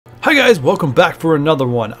Hi guys, welcome back for another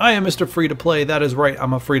one. I am Mr. Free to Play. That is right,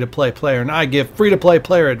 I'm a free to play player and I give free to play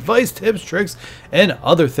player advice, tips, tricks, and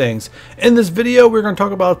other things. In this video, we're going to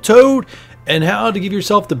talk about Toad and how to give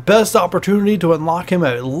yourself the best opportunity to unlock him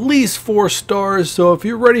at least 4 stars. So if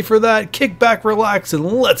you're ready for that, kick back, relax, and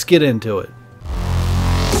let's get into it.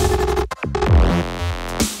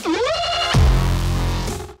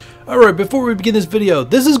 Alright, before we begin this video,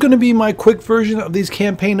 this is going to be my quick version of these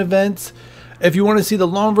campaign events. If you want to see the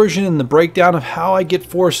long version and the breakdown of how I get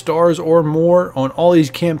 4 stars or more on all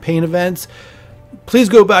these campaign events, please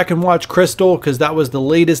go back and watch Crystal, because that was the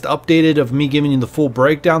latest updated of me giving you the full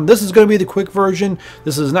breakdown. This is going to be the quick version.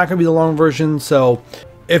 This is not going to be the long version. So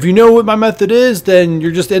if you know what my method is, then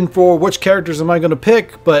you're just in for which characters am I going to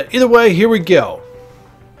pick. But either way, here we go.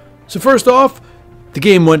 So first off, the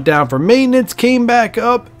game went down for maintenance, came back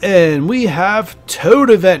up, and we have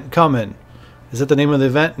Toad event coming. Is that the name of the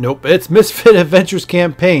event? Nope, it's Misfit Adventures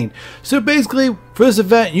Campaign. So basically, for this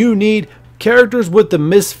event, you need characters with the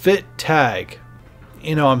Misfit tag.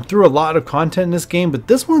 You know, I'm through a lot of content in this game, but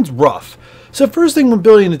this one's rough. So first thing when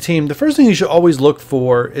building a team, the first thing you should always look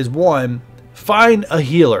for is 1, find a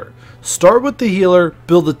healer. Start with the healer,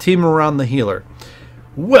 build a team around the healer.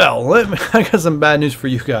 Well, I got some bad news for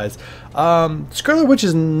you guys. Scarlet Witch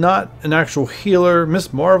is not an actual healer.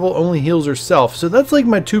 Miss Marvel only heals herself. So that's like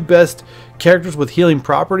my 2 best characters with healing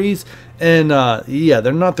properties. And yeah,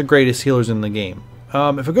 they're not the greatest healers in the game.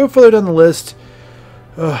 If I go further down the list,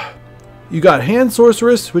 you got Hand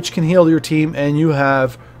Sorceress, which can heal your team, and you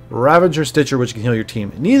have Ravager Stitcher, which can heal your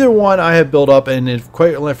team. Neither one I have built up, and if,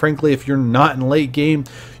 quite frankly, if you're not in late game,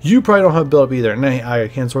 you probably don't have built up either. And I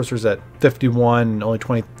Hand Sorcerer's at 51, and only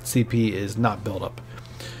 20 CP is not built up.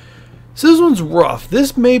 So this one's rough.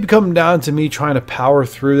 This may come down to me trying to power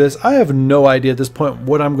through this. I have no idea at this point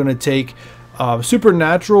what I'm going to take.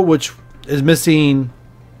 Supernatural, which is missing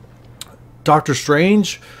Doctor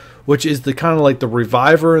Strange, which is the kind of like the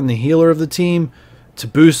reviver and the healer of the team, to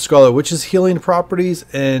boost Scarlet Witch's healing properties.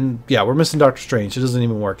 And yeah, we're missing Doctor Strange. It doesn't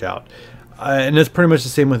even work out. And it's pretty much the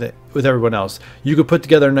same with everyone else. You could put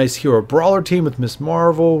together a nice hero brawler team with Miss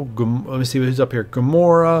Marvel. Let me see who's up here.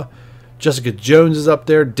 Gamora. Jessica Jones is up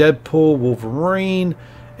there. Deadpool, Wolverine.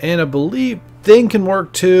 And I believe Thing can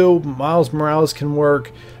work too. Miles Morales can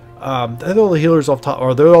work. They're all the healers off top,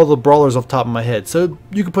 or they're all the brawlers off the top of my head. So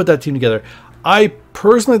you can put that team together. I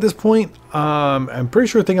personally, at this point, I'm pretty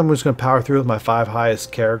sure I'm just going to power through with my 5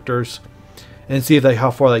 highest characters and see if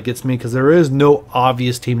how far that gets me, because there is no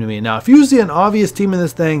obvious team to me. Now, if you see an obvious team in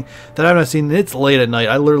this thing that I've not seen, it's late at night.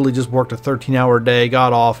 I literally just worked a 13-hour day,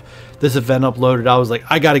 got off, this event uploaded. I was like,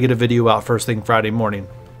 I got to get a video out first thing Friday morning.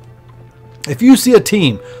 If you see a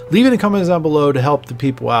team, leave it in the comments down below to help the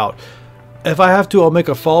people out. If I have to, I'll make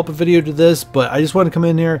a follow-up video to this, but I just want to come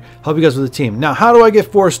in here, help you guys with the team. Now, how do I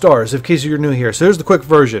get 4 stars, in case you're new here? So here's the quick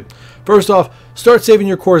version. First off, start saving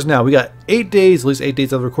your cores now. We got 8 days, at least 8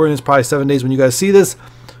 days of recording. It's probably 7 days when you guys see this,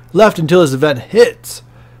 left until this event hits.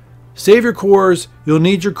 Save your cores. You'll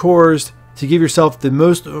need your cores to give yourself the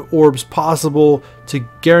most orbs possible to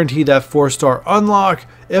guarantee that 4-star unlock,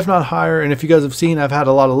 if not higher. And if you guys have seen, I've had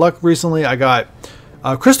a lot of luck recently. I got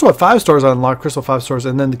Crystal at 5 stars unlocked, Crystal 5 stars,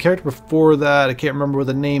 and then the character before that, I can't remember what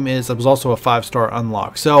the name is, that was also a 5-star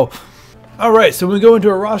unlock. So, alright, so when we go into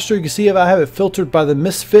a roster, you can see if I have it filtered by the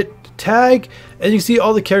Misfit tag, and you can see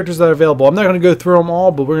all the characters that are available. I'm not going to go through them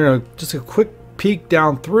all, but we're going to just a quick peek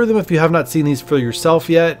down through them if you have not seen these for yourself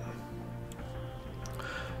yet.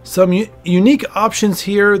 Some unique options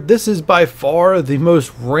here. This is by far the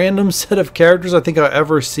most random set of characters I think I've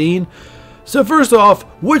ever seen. So first off,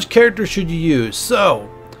 which character should you use? So,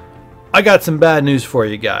 I got some bad news for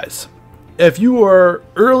you guys. If you are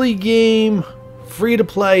early game, free to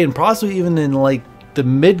play, and possibly even in like the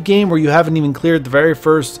mid game where you haven't even cleared the very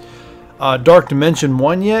first Dark Dimension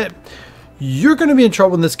 1 yet, you're going to be in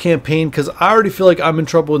trouble in this campaign, because I already feel like I'm in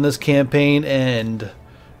trouble in this campaign. And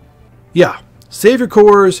yeah, save your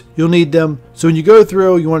cores, you'll need them. So when you go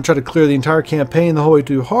through, you want to try to clear the entire campaign the whole way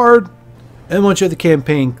through hard. And once you have the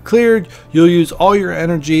campaign cleared, you'll use all your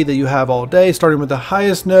energy that you have all day, starting with the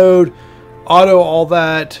highest node, auto all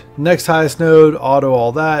that, next highest node, auto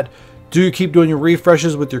all that. Keep doing your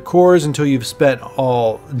refreshes with your cores until you've spent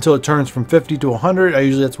until it turns from 50 to 100.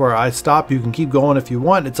 Usually that's where I stop. You can keep going if you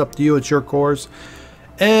want. It's up to you. It's your cores.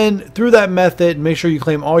 And through that method, make sure you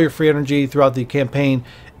claim all your free energy throughout the campaign.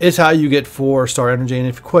 Is how you get 4-star energy. And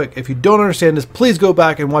if you don't understand this, please go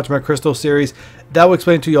back and watch my Crystal series. That will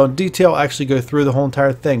explain to you in detail. I'll actually go through the whole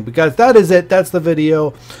entire thing. But guys, that is it. That's the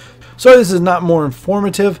video. Sorry this is not more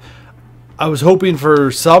informative. I was hoping for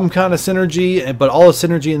some kind of synergy, but all the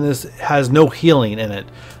synergy in this has no healing in it.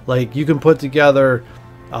 Like, you can put together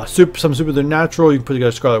some supernatural. You can put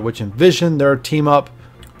together Scarlet Witch and Vision. They're a team up.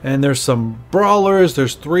 And there's some brawlers.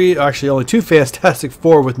 There's only two Fantastic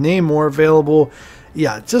Four with Namor available.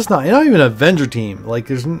 Yeah, it's just not even an Avenger team. Like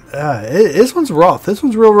this one's rough. This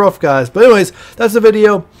one's real rough, guys. But anyways, that's the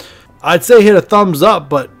video. I'd say hit a thumbs up,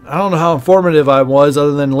 but I don't know how informative I was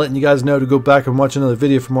other than letting you guys know to go back and watch another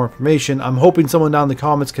video for more information. I'm hoping someone down in the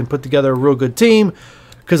comments can put together a real good team,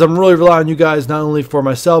 because I'm really relying on you guys not only for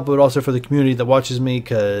myself but also for the community that watches me,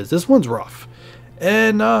 because this one's rough.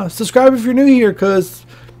 And subscribe if you're new here, because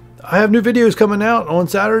I have new videos coming out on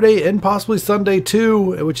Saturday and possibly Sunday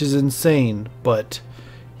too, which is insane. But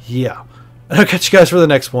yeah, I'll catch you guys for the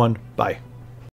next one. Bye.